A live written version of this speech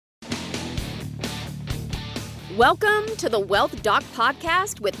Welcome to the Wealth Doc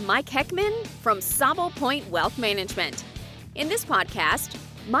Podcast with Mike Heckman from Sable Point Wealth Management. In this podcast,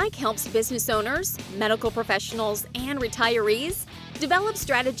 Mike helps business owners, medical professionals, and retirees develop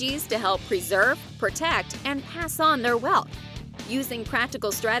strategies to help preserve, protect, and pass on their wealth. Using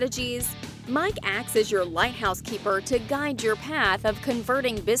practical strategies, Mike acts as your lighthouse keeper to guide your path of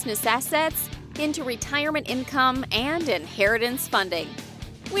converting business assets into retirement income and inheritance funding.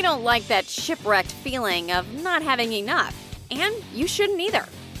 We don't like that shipwrecked feeling of not having enough, and you shouldn't either.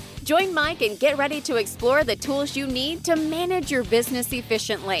 Join Mike and get ready to explore the tools you need to manage your business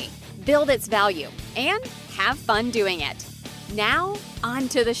efficiently, build its value, and have fun doing it. Now, on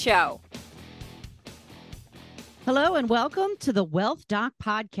to the show. Hello and welcome to the Wealth Doc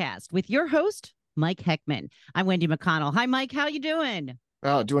Podcast with your host, Mike Heckman. I'm Wendy McConnell. Hi, Mike. How you doing?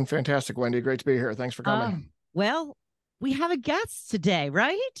 Doing fantastic, Wendy. Great to be here. Thanks for coming. Well, we have a guest today,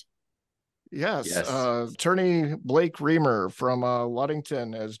 right? Yes. Attorney Blake Riemer from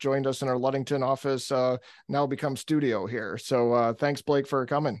Ludington has joined us in our Ludington office, now become studio here. So thanks, Blake, for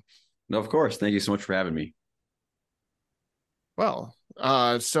coming. No, of course. Thank you so much for having me. Well,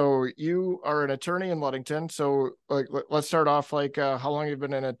 so you are an attorney in Ludington. So let's start off how long you've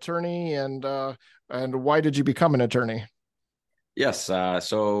been an attorney and why did you become an attorney? Yes.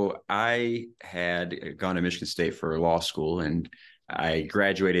 So I had gone to Michigan State for law school and I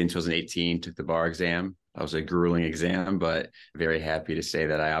graduated in 2018, took the bar exam. That was a grueling exam, but very happy to say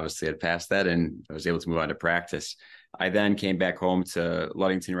that I obviously had passed that and I was able to move on to practice. I then came back home to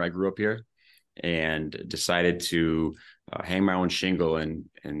Ludington, where I grew up here, and decided to hang my own shingle and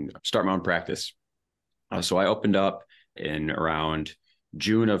start my own practice. So I opened up in around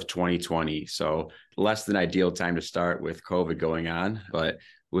June of 2020. So less than ideal time to start with COVID going on, but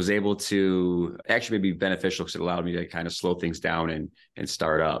was able to actually be beneficial because it allowed me to kind of slow things down and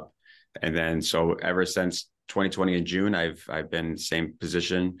start up. And then, so ever since 2020 in June, I've been in the same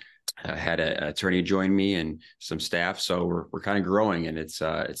position. I had an attorney join me and some staff. So we're kind of growing, and it's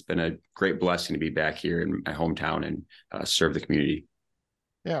been a great blessing to be back here in my hometown and serve the community.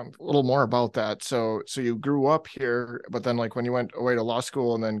 Yeah, a little more about that. So you grew up here, but then when you went away to law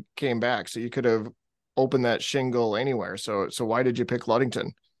school and then came back, so you could have opened that shingle anywhere. So why did you pick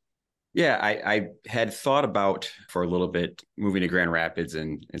Ludington? Yeah, I had thought about for a little bit moving to Grand Rapids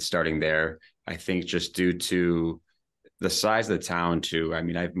and starting there. I think just due to the size of the town too. I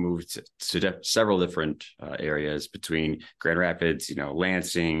mean, I've moved to several different areas between Grand Rapids,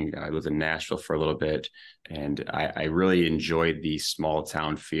 Lansing. I lived in Nashville for a little bit, and I really enjoyed the small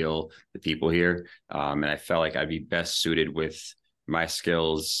town feel, the people here. And I felt like I'd be best suited with my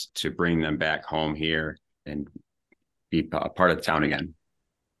skills to bring them back home here and be a part of the town again.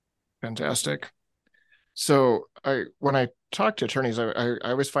 Fantastic. So when I talk to attorneys, I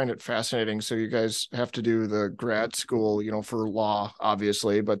always find it fascinating. So you guys have to do the grad school, for law,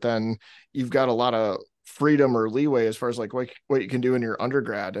 obviously, but then you've got a lot of freedom or leeway as far as what you can do in your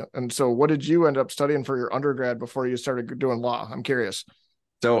undergrad. And so what did you end up studying for your undergrad before you started doing law? I'm curious.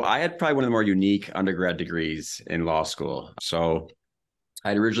 So I had probably one of the more unique undergrad degrees in law school. So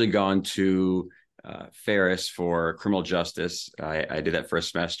I'd originally gone to Ferris for criminal justice. I did that for a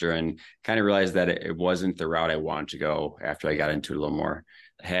semester and kind of realized that it wasn't the route I wanted to go after I got into it a little more.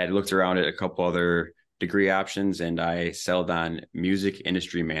 I had looked around at a couple other degree options and I settled on music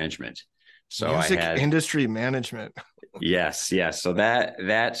industry management. So industry management. Yes. So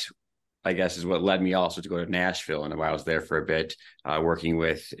that I guess is what led me also to go to Nashville. And I was there for a bit, working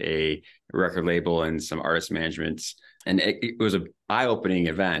with a record label and some artist management. And it was an eye-opening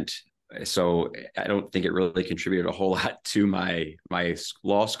event. So I don't think it really contributed a whole lot to my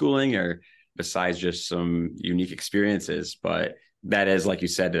law schooling, or besides just some unique experiences. But that is, like you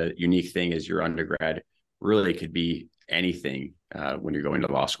said, the unique thing is your undergrad really could be anything when you're going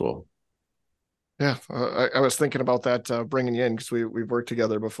to law school. Yeah, I was thinking about that bringing you in because we've worked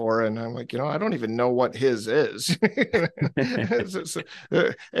together before, and I'm like, I don't even know what his is.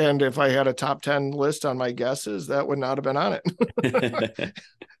 And if I had a top 10 list on my guesses, that would not have been on it.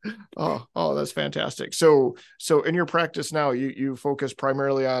 Oh, that's fantastic. So in your practice now, you focus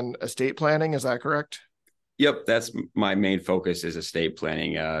primarily on estate planning, is that correct? Yep, that's my main focus is estate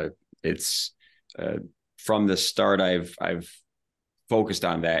planning. It's from the start, I've focused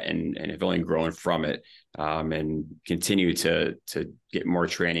on that and have only grown from it, and continue to get more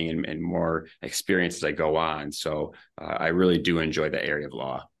training and more experience as I go on. So I really do enjoy that area of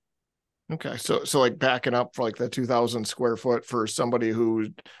law. Okay. So backing up for the 2,000 square foot for somebody who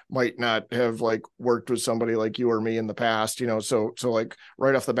might not have worked with somebody like you or me in the past, so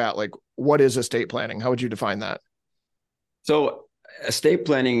right off the bat, what is estate planning? How would you define that? So Estate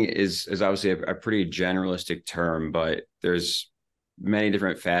planning is obviously a pretty generalistic term, but there's many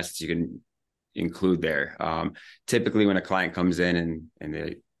different facets you can include there. Typically, when a client comes in and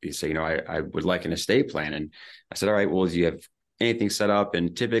they say, I would like an estate plan, and I said, all right, well, do you have anything set up?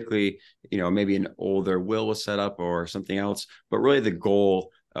 And typically, maybe an older will was set up or something else, but really the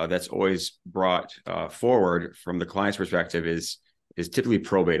goal that's always brought forward from the client's perspective is typically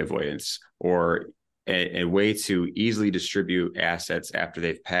probate avoidance, or a way to easily distribute assets after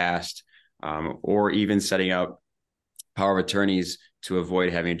they've passed, or even setting up power of attorneys to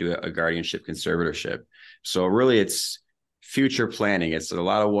avoid having to do a guardianship conservatorship. So really it's future planning. It's a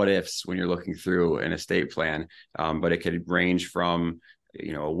lot of what ifs when you're looking through an estate plan, but it could range from,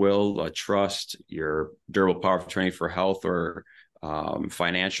 a will, a trust, your durable power of attorney for health or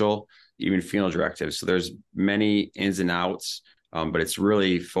financial, even funeral directives. So there's many ins and outs, but it's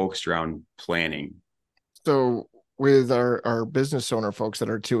really focused around planning. So with our business owner folks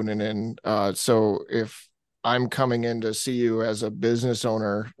that are tuning in, so if I'm coming in to see you as a business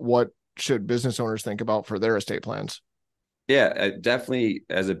owner, what should business owners think about for their estate plans? Yeah, definitely.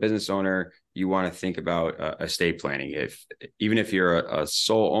 As a business owner, you want to think about estate planning. Even if you're a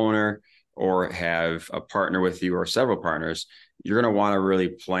sole owner or have a partner with you or several partners, you're going to want to really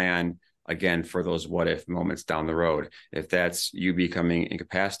plan again for those what if moments down the road. If that's you becoming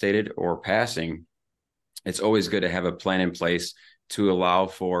incapacitated or passing, it's always good to have a plan in place to allow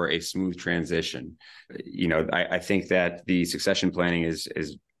for a smooth transition. I think that the succession planning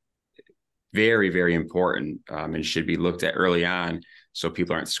is very, very important, and should be looked at early on, so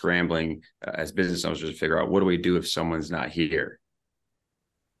people aren't scrambling as business owners to figure out, what do we do if someone's not here?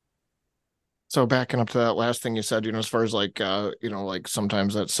 So backing up to that last thing you said, as far as like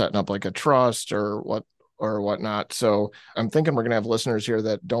sometimes that's setting up like a trust or whatnot. So I'm thinking we're going to have listeners here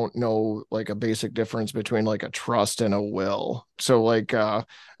that don't know like a basic difference between like a trust and a will. So like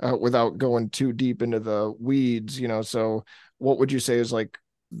without going too deep into the weeds, so what would you say is like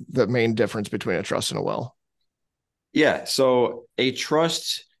the main difference between a trust and a will? Yeah. So a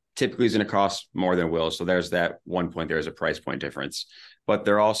trust typically is going to cost more than a will. So there's that one point, there's a price point difference, but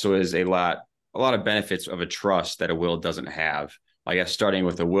there also is a lot of benefits of a trust that a will doesn't have. I guess starting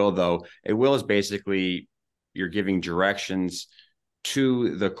with a will, though, a will is basically you're giving directions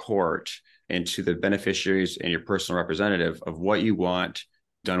to the court and to the beneficiaries and your personal representative of what you want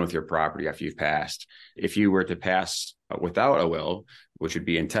done with your property after you've passed. If you were to pass without a will, which would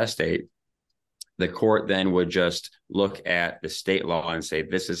be intestate, the court then would just look at the state law and say,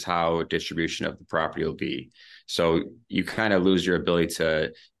 this is how distribution of the property will be. So you kind of lose your ability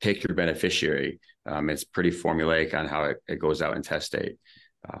to pick your beneficiary. It's pretty formulaic on how it goes out intestate.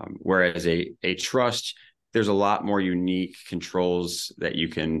 Whereas a trust, there's a lot more unique controls that you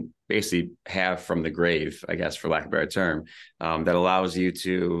can basically have from the grave, I guess, for lack of a better term, that allows you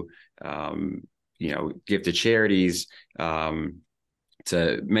to, give to charities,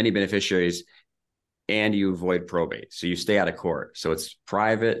 to many beneficiaries, and you avoid probate. So you stay out of court. So it's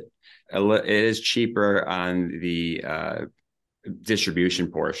private. It is cheaper on the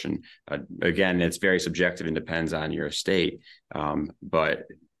distribution portion. Again, it's very subjective and depends on your estate. But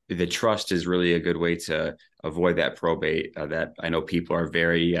the trust is really a good way to avoid that probate that I know people are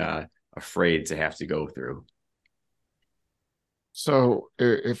very afraid to have to go through. So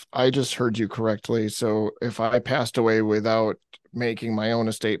if I just heard you correctly, so if I passed away without making my own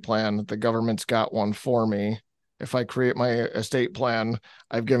estate plan, the government's got one for me. If I create my estate plan,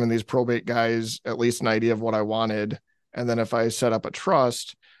 I've given these probate guys at least an idea of what I wanted. And then if I set up a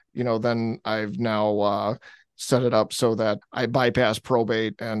trust, then I've now set it up so that I bypass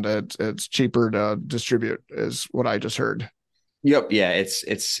probate and it's cheaper to distribute, is what I just heard. Yep. Yeah.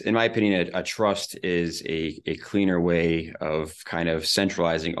 It's in my opinion, a trust is a cleaner way of kind of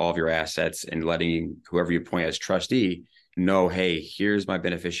centralizing all of your assets and letting whoever you appoint as trustee know, hey, here's my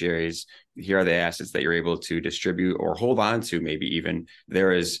beneficiaries. Here are the assets that you're able to distribute or hold on to. Maybe even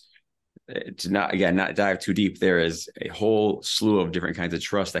there is, to not dive too deep, there is a whole slew of different kinds of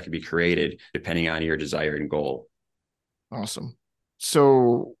trusts that can be created depending on your desire and goal. Awesome.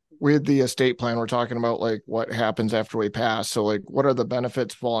 So with the estate plan, we're talking about like what happens after we pass. So like, what are the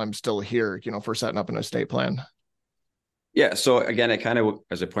benefits while I'm still here, for setting up an estate plan? Yeah. So again, it kind of,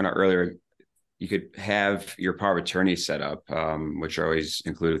 as I pointed out earlier, you could have your power of attorney set up, which are always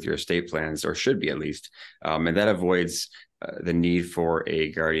included with your estate plans, or should be at least. And that avoids the need for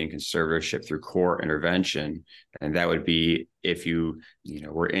a guardian conservatorship through court intervention. And that would be if you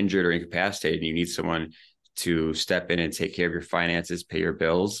were injured or incapacitated and you need someone to step in and take care of your finances, pay your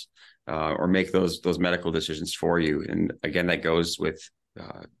bills, or make those medical decisions for you. And again, that goes with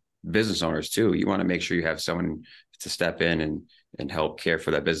business owners too. You want to make sure you have someone to step in and help care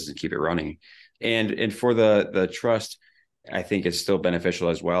for that business and keep it running. And for the trust, I think it's still beneficial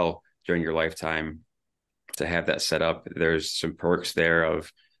as well during your lifetime to have that set up. There's some perks there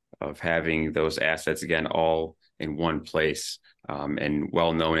of having those assets again all in one place, and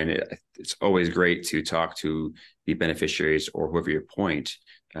well known. And it's always great to talk to the beneficiaries or whoever you appoint,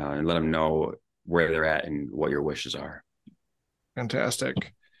 and let them know where they're at and what your wishes are.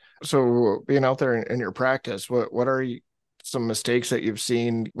 Fantastic. So being out there in your practice, what are some mistakes that you've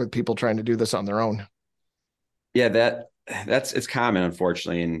seen with people trying to do this on their own? Yeah, it's common,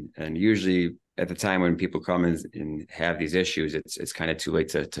 unfortunately, and usually at the time when people come and have these issues, it's kind of too late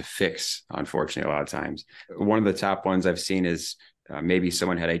to fix, unfortunately, a lot of times. One of the top ones I've seen is maybe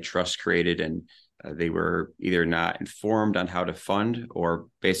someone had a trust created and they were either not informed on how to fund or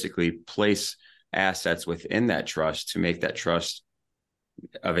basically place assets within that trust to make that trust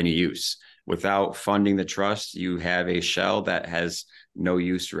of any use. Without funding the trust, you have a shell that has no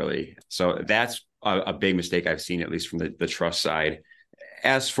use really. So that's a big mistake I've seen, at least from the trust side.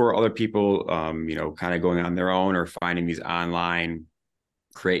 As for other people, kind of going on their own or finding these online,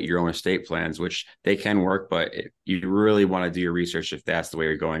 create your own estate plans, which they can work, but you really want to do your research if that's the way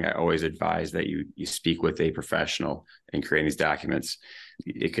you're going. I always advise that you speak with a professional in creating these documents.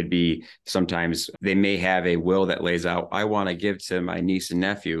 It could be sometimes they may have a will that lays out, I want to give to my niece and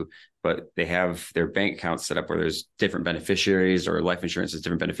nephew, but they have their bank accounts set up where there's different beneficiaries or life insurance is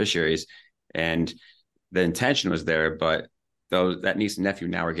different beneficiaries. And the intention was there, but that niece and nephew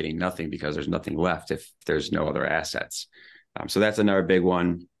now are getting nothing because there's nothing left if there's no other assets. So that's another big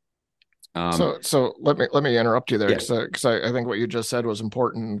one. So let me interrupt you there, Yeah. because I think what you just said was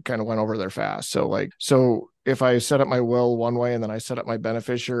important and kind of went over there fast. So if I set up my will one way and then I set up my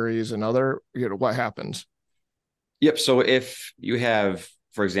beneficiaries another, what happens? Yep. So if you have,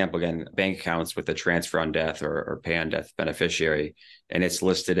 for example, again, bank accounts with a transfer on death or pay on death beneficiary, and it's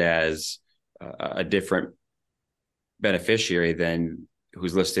listed as a different beneficiary than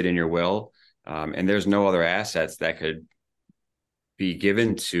who's listed in your will, and there's no other assets that could be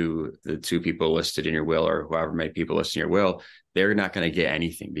given to the two people listed in your will or however many people listed in your will, they're not going to get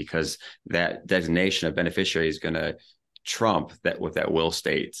anything because that designation of beneficiary is going to trump that what that will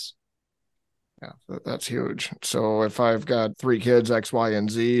states. Yeah, that's huge. So if I've got 3 kids, X, Y,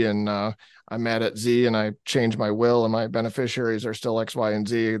 and Z, and I'm mad at Z, and I change my will, and my beneficiaries are still X, Y, and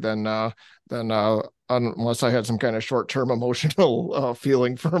Z, then unless I had some kind of short-term emotional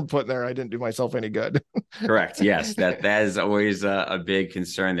feeling for putting there, I didn't do myself any good. Correct. Yes, that is always a big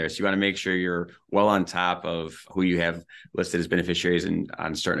concern there. So you want to make sure you're well on top of who you have listed as beneficiaries and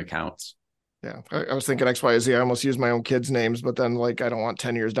on certain accounts. Yeah, I was thinking X, Y, Z. I almost used my own kids' names, but then I don't want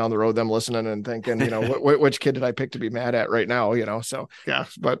 10 years down the road them listening and thinking, which kid did I pick to be mad at right now? So yeah,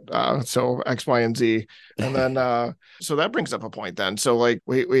 but so X, Y, and Z, and then so that brings up a point then. So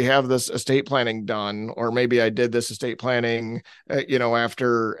we have this estate planning done, or maybe I did this estate planning,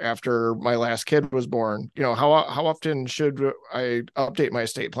 after my last kid was born. How often should I update my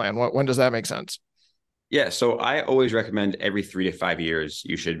estate plan? When does that make sense? Yeah, so I always recommend every 3 to 5 years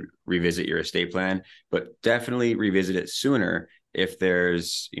you should revisit your estate plan, but definitely revisit it sooner if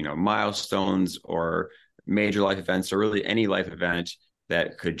there's, milestones or major life events or really any life event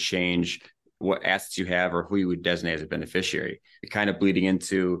that could change what assets you have or who you would designate as a beneficiary. Kind of bleeding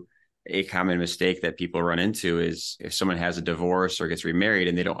into a common mistake that people run into is if someone has a divorce or gets remarried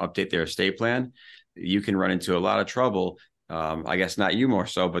and they don't update their estate plan, you can run into a lot of trouble. I guess not you more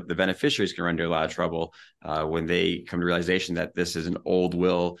so, but the beneficiaries can run into a lot of trouble when they come to realization that this is an old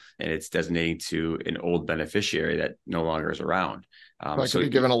will and it's designating to an old beneficiary that no longer is around. I could be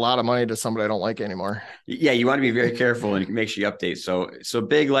giving a lot of money to somebody I don't like anymore. Yeah, you want to be very careful and make sure you update. So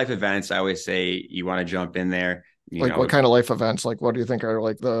big life events, I always say you want to jump in there. What kind of life events? What do you think are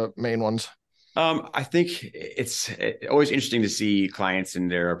the main ones? I think it's always interesting to see clients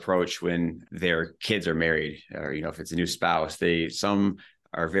and their approach when their kids are married, or if it's a new spouse. Some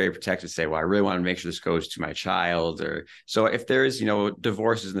are very protective, say, "Well, I really want to make sure this goes to my child." Or so if there's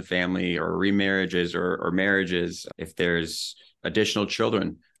divorces in the family or remarriages or marriages, if there's additional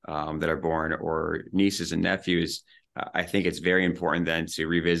children that are born or nieces and nephews, I think it's very important then to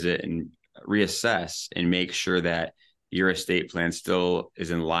revisit and reassess and make sure that your estate plan still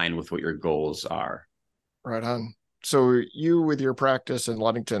is in line with what your goals are. Right on. So you, with your practice in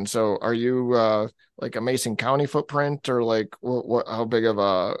Ludington, so are you a Mason County footprint, or how big of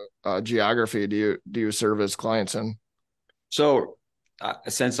a geography do you serve as clients in? So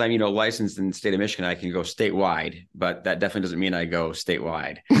Since I'm, licensed in the state of Michigan, I can go statewide, but that definitely doesn't mean I go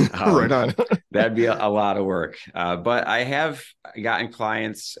statewide. Right on. That'd be a lot of work. But I have gotten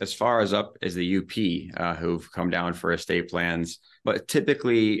clients as far as up as the UP who've come down for estate plans. But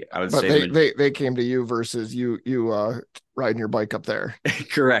typically, I would say they came to you versus you riding your bike up there.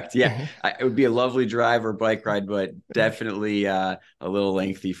 Correct. Yeah, it would be a lovely drive or bike ride, but definitely a little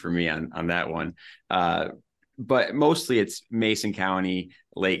lengthy for me on that one. But mostly it's Mason County,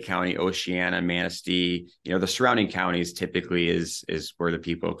 Lake County, Oceana, Manistee. The surrounding counties typically is where the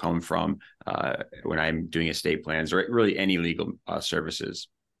people come from when I'm doing estate plans or really any legal services.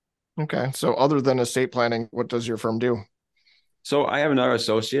 Okay. So other than estate planning, what does your firm do? So I have another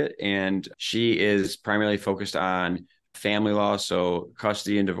associate, and she is primarily focused on family law, so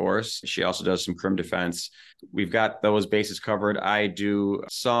custody and divorce. She also does some crim defense. We've got those bases covered. I do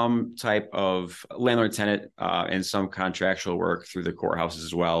some type of landlord-tenant and some contractual work through the courthouses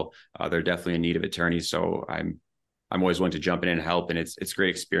as well. They're definitely in need of attorneys, so I'm always willing to jump in and help, and it's great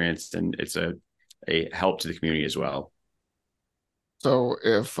experience, and it's a help to the community as well. So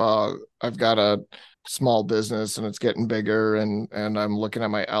if I've got a small business and it's getting bigger and I'm looking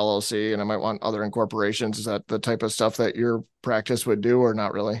at my LLC and I might want other incorporations, is that the type of stuff that your practice would do or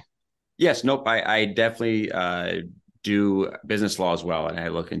not really? Yes, nope. I definitely do business law as well. And I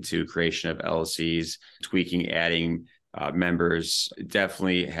look into creation of LLCs, tweaking, adding members.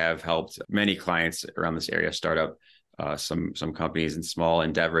 Definitely have helped many clients around this area start up some companies and small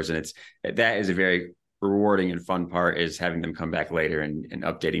endeavors. And that is a very rewarding and fun part, is having them come back later and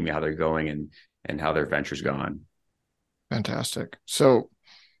updating me how they're going and how their venture's gone. Fantastic. So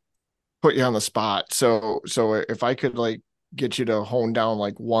put you on the spot. So if I could get you to hone down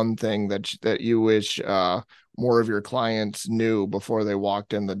one thing that you wish more of your clients knew before they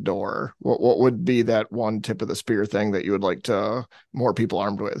walked in the door, what would be that one tip of the spear thing that you would like to more people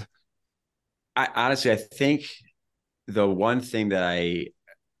armed with? I think the one thing that I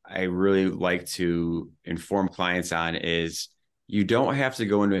really like to inform clients on is you don't have to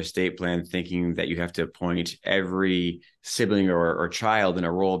go into an estate plan thinking that you have to appoint every sibling or child in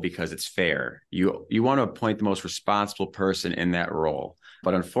a role because it's fair. You want to appoint the most responsible person in that role.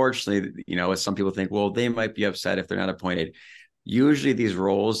 But unfortunately, as some people think, well, they might be upset if they're not appointed. Usually these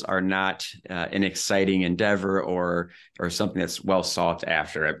roles are not an exciting endeavor or something that's well sought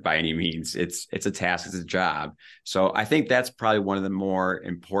after by any means. It's a task, it's a job. So I think that's probably one of the more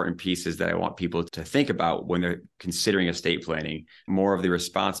important pieces that I want people to think about when they're considering estate planning, more of the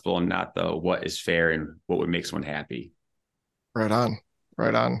responsible and not the what is fair and what would make someone happy. Right on.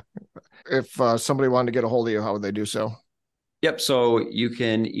 If somebody wanted to get a hold of you, how would they do so? Yep. So you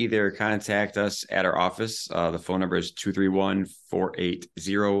can either contact us at our office. The phone number is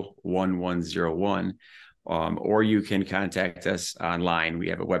 231-480-1101. Or you can contact us online. We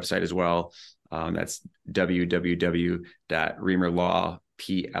have a website as well. That's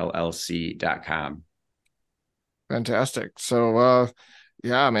www.riemerlawpllc.com. Fantastic. So,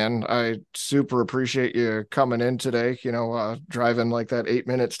 yeah, man, I super appreciate you coming in today, driving like that 8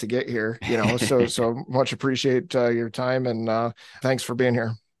 minutes to get here, so much appreciate your time and thanks for being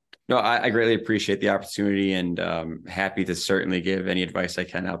here. No, I greatly appreciate the opportunity and happy to certainly give any advice I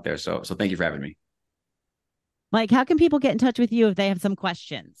can out there. So thank you for having me. Mike, how can people get in touch with you if they have some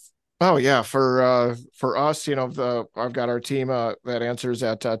questions? Oh yeah. For us, I've got our team that answers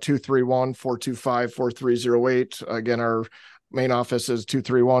at 231-425-4308. Again, our main office is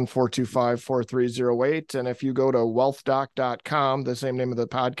 231-425-4308. And if you go to wealthdoc.com, the same name of the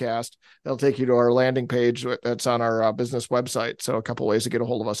podcast, they'll take you to our landing page that's on our business website. So a couple ways to get a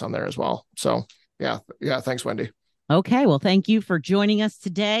hold of us on there as well. So yeah. Thanks, Wendy. Okay. Well, thank you for joining us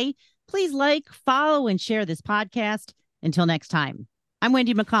today. Please follow, and share this podcast. Until next time, I'm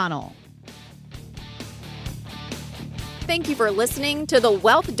Wendy McConnell. Thank you for listening to the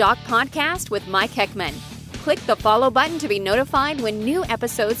Wealth Doc Podcast with Mike Heckman. Click the follow button to be notified when new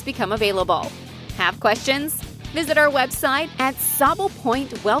episodes become available. Have questions? Visit our website at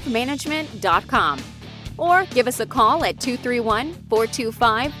saublepointwealthmanagement.com or give us a call at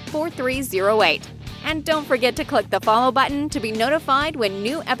 231-425-4308. And don't forget to click the follow button to be notified when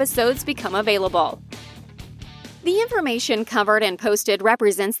new episodes become available. The information covered and posted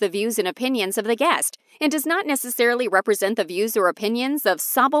represents the views and opinions of the guest and does not necessarily represent the views or opinions of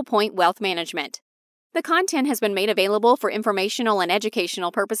Sauble Point Wealth Management. The content has been made available for informational and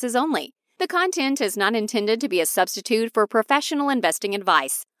educational purposes only. The content is not intended to be a substitute for professional investing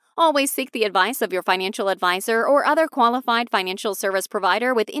advice. Always seek the advice of your financial advisor or other qualified financial service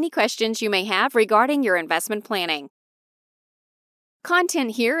provider with any questions you may have regarding your investment planning.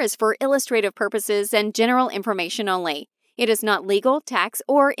 Content here is for illustrative purposes and general information only. It is not legal, tax,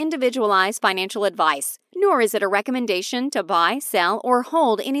 or individualized financial advice, nor is it a recommendation to buy, sell, or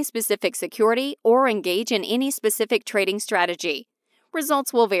hold any specific security or engage in any specific trading strategy.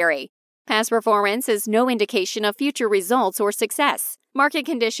 Results will vary. Past performance is no indication of future results or success. Market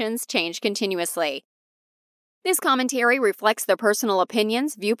conditions change continuously. This commentary reflects the personal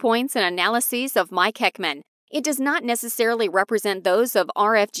opinions, viewpoints, and analyses of Mike Heckman. It does not necessarily represent those of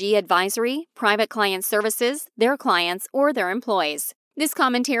RFG Advisory, Private Client Services, their clients, or their employees. This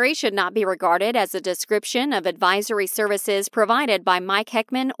commentary should not be regarded as a description of advisory services provided by Mike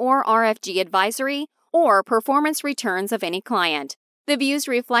Heckman or RFG Advisory, or performance returns of any client. The views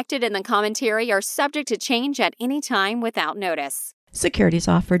reflected in the commentary are subject to change at any time without notice. Securities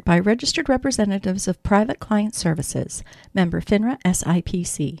offered by registered representatives of Private Client Services, member FINRA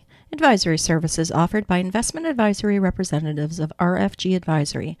SIPC. Advisory services offered by investment advisory representatives of RFG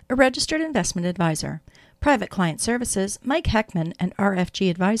Advisory, a registered investment advisor. Private Client Services, Mike Heckman, and RFG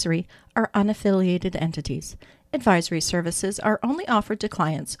Advisory are unaffiliated entities. Advisory services are only offered to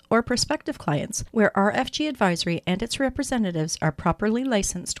clients or prospective clients where RFG Advisory and its representatives are properly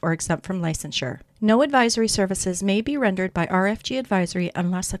licensed or exempt from licensure. No advisory services may be rendered by RFG Advisory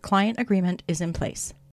unless a client agreement is in place.